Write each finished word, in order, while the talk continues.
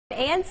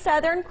and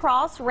Southern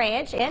Cross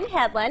Ranch in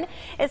Headland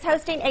is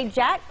hosting a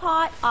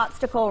Jackpot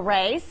obstacle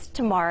race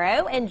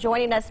tomorrow. And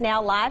joining us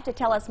now live to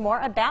tell us more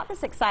about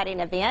this exciting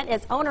event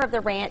is owner of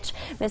the ranch,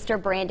 Mr.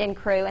 Brandon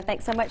Crew. And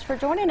thanks so much for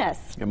joining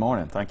us. Good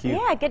morning. Thank you.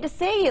 Yeah, good to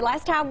see you.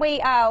 Last time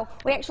we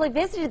actually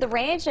visited the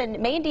ranch, and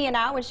Mandy and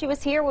I, when she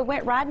was here, we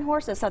went riding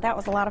horses, so that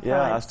was a lot of fun.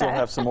 Yeah, I still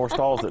have some more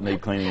stalls that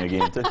need cleaning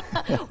again, too.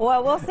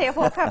 Well, we'll see if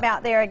we'll come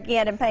out there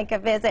again and make a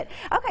visit.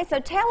 Okay, so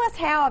tell us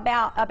how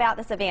about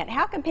this event.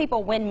 How can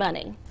people win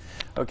money?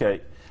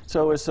 Okay,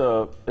 so it's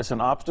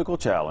an obstacle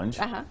challenge.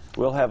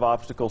 We'll have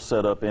obstacles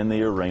set up in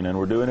the arena, and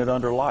we're doing it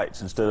under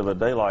lights. Instead of a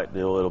daylight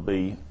deal, it'll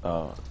be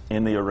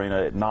in the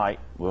arena at night.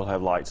 We'll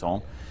have lights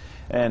on.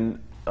 And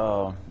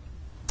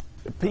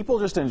people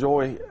just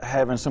enjoy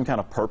having some kind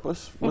of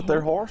purpose with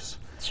their horse.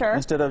 Sure.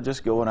 Instead of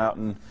just going out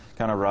and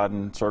kind of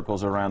riding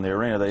circles around the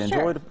arena, they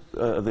enjoy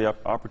the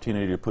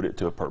opportunity to put it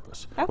to a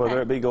purpose,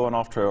 whether it be going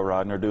off trail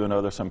riding or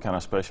doing some kind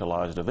of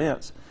specialized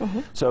events.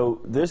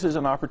 So this is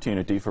an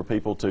opportunity for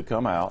people to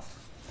come out,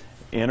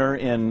 enter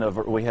in.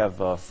 We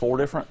have 4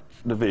 different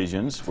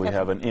divisions. We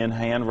have an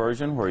in-hand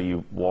version where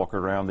you walk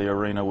around the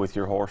arena with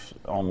your horse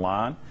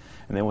online,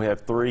 and then we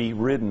have 3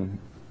 ridden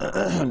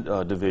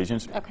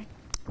divisions.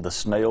 The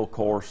snail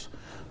course,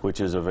 which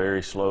is a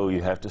very slow,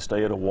 you have to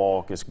stay at a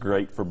walk. It's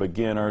great for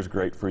beginners,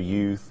 great for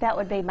youth. That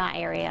would be my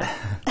area.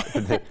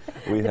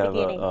 We have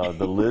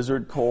the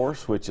lizard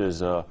course, which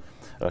is a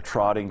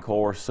trotting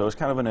course, so it's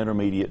kind of an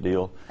intermediate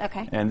deal.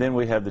 And then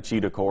we have the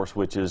cheetah course,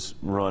 which is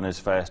run as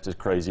fast as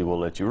crazy will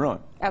let you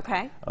run.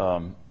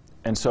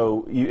 And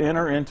so you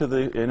enter into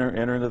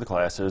the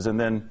classes, and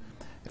then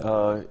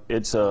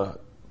it's a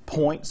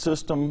point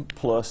system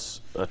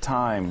plus a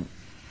time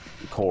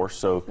course.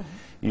 So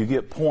you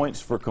get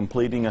points for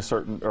completing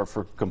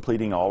for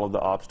completing all of the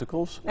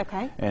obstacles.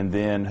 And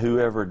then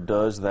whoever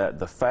does that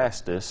the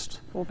fastest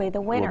will be the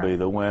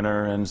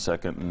winner. And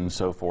second, and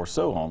so forth,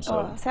 so on.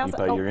 So you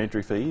pay your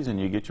entry fees, and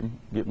you get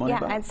money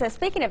back. And so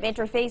speaking of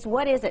entry fees,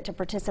 what is it to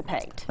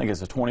participate? I think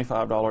it's a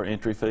 $25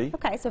 entry fee.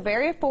 Okay, so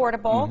very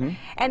affordable.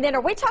 And then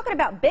are we talking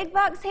about big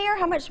bucks here?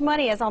 How much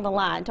money is on the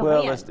line to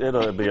win? Well,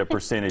 it'll be a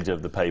percentage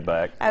of the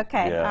payback. All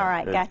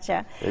right,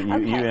 gotcha. You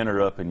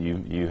enter up, and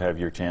you have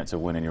your chance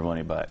of winning your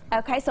money back.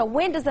 Okay, so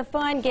when does the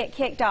fun get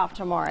kicked off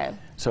tomorrow?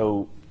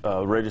 So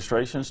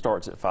registration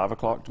starts at 5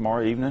 o'clock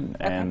tomorrow evening,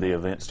 and the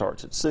event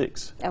starts at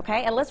 6.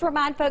 Okay, and let's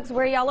remind folks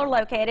where y'all are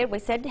located. We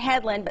said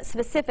Headland, but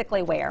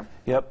specifically where?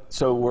 Yep,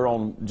 so we're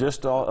on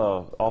just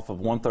off of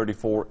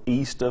 134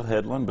 east of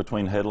Headland,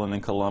 between Headland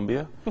and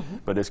Columbia,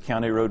 but it's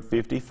County Road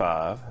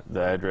 55.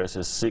 The address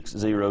is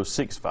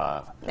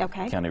 6065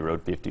 County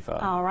Road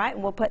 55. All right,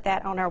 we'll put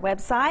that on our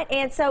website.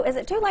 And so is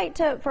it too late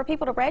for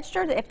people to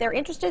register? If they're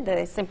interested, do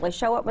they simply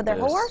show up with their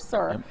horse?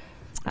 Or?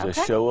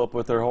 Just show up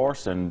with their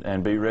horse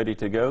and be ready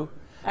to go.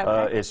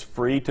 It's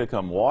free to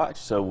come watch,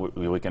 so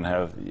we can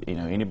have,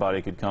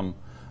 anybody could come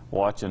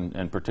watch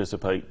and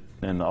participate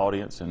in the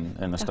audience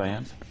and the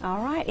stands.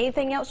 All right.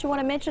 Anything else you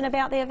want to mention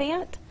about the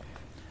event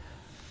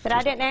that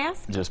I didn't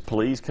ask? Just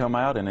please come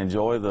out and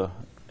enjoy the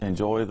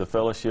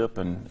fellowship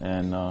and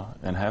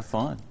have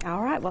fun.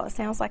 All right. Well, it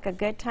sounds like a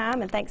good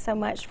time, and thanks so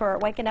much for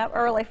waking up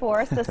early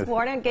for us this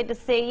morning. Good to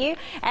see you.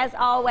 As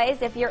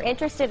always, if you're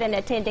interested in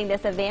attending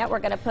this event, we're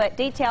going to put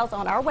details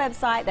on our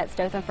website. That's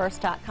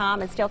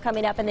dothanfirst.com. And still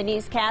coming up in the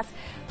newscast,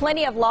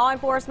 plenty of law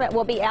enforcement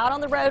will be out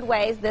on the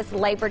roadways this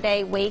Labor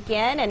Day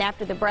weekend. And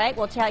after the break,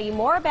 we'll tell you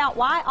more about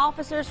why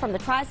officers from the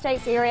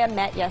Tri-States area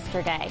met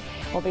yesterday.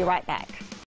 We'll be right back.